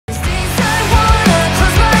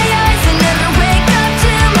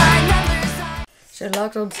She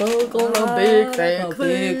locked up circle a big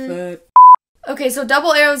fat. Okay, so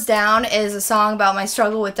Double Arrows Down is a song about my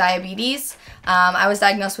struggle with diabetes. I was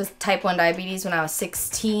diagnosed with type 1 diabetes when I was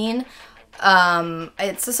 16.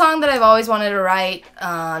 It's a song that I've always wanted to write.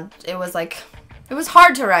 It was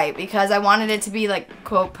hard to write because I wanted it to be like,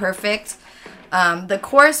 quote, perfect. The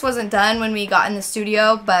chorus wasn't done when we got in the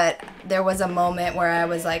studio, but there was a moment where I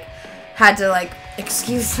was like, had to like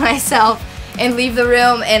excuse myself and leave the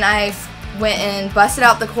room, and I went and busted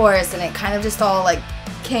out the chorus, and it kind of just all like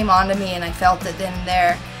came onto me, and I felt it then and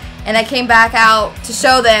there. And I came back out to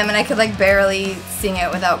show them, and I could like barely sing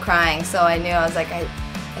it without crying. So I knew, I was like, I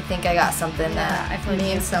think I got something that I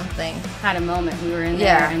means something. Had a moment. We were in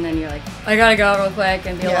there, and then you're like, I gotta go real quick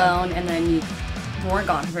and be alone, and then you weren't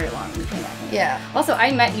gone for very long. We came back. Also,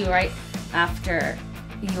 I met you right after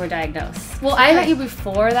you were diagnosed. Well, I met you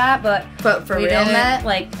before that, but for real met?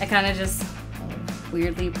 Like, I kind of just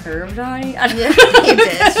weirdly perved on you. Yeah, you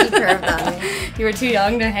did. She perved on me. You were too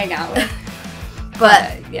young to hang out with.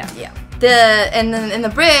 But yeah. And then in the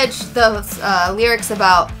bridge, the lyrics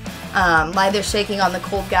about lie there shaking on the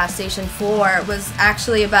cold gas station floor was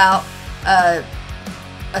actually about a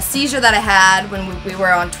seizure that I had when we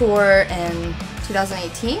were on tour in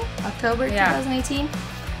 2018, October 2018.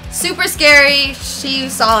 Super scary. She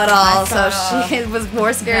saw it all, it was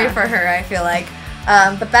more scary for her, I feel like.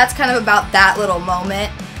 But that's kind of about that little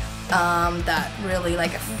moment that really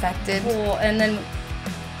like affected. Cool. And then,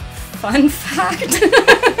 fun fact,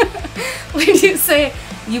 when you say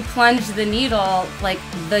you plunged the needle, like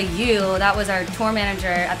the you, that was our tour manager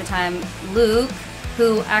at the time, Luke,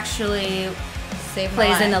 who actually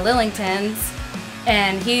plays in the Lillingtons,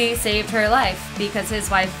 and he saved her life because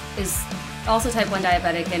his wife is also type 1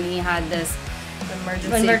 diabetic, and he had this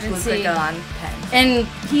emergency glucagon pen, and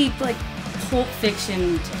he like Pulp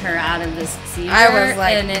Fictioned her out of this seizure. I was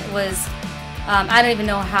like, and it was I don't even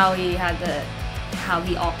know how he had how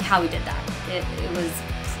he did that.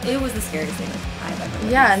 It was the scariest thing I've ever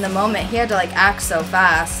witnessed. Yeah, in the moment he had to like act so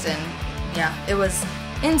fast, and yeah, it was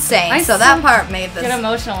insane. So that part made this. Get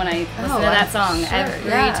emotional when I listen to that song.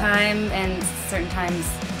 Every time, and certain times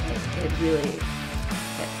it really hits.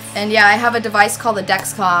 And yeah, I have a device called the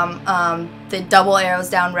Dexcom. The Double Arrows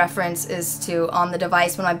Down reference is to, on the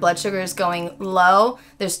device, when my blood sugar is going low,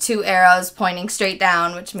 there's 2 arrows pointing straight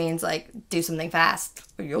down, which means like do something fast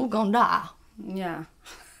or you're gonna die. Yeah.